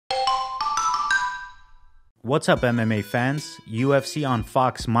What's up, MMA fans? UFC on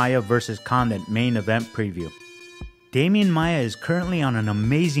Fox Maia vs. Condit main event preview. Demian Maia is currently on an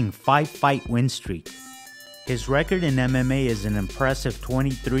amazing 5-fight win streak. His record in MMA is an impressive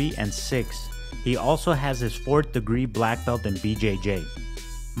 23-6. He also has his 4th degree black belt in BJJ.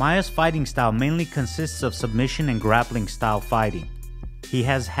 Maia's fighting style mainly consists of submission and grappling style fighting. He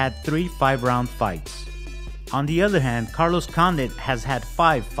has had 3 5-round fights. On the other hand, Carlos Condit has had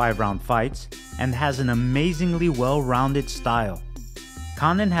 5 5-round fights and has an amazingly well-rounded style.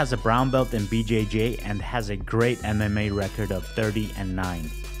 Condit has a brown belt in BJJ and has a great MMA record of 30-9.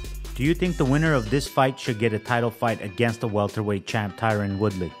 Do you think the winner of this fight should get a title fight against the welterweight champ Tyron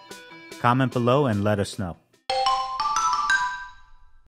Woodley? Comment below and let us know.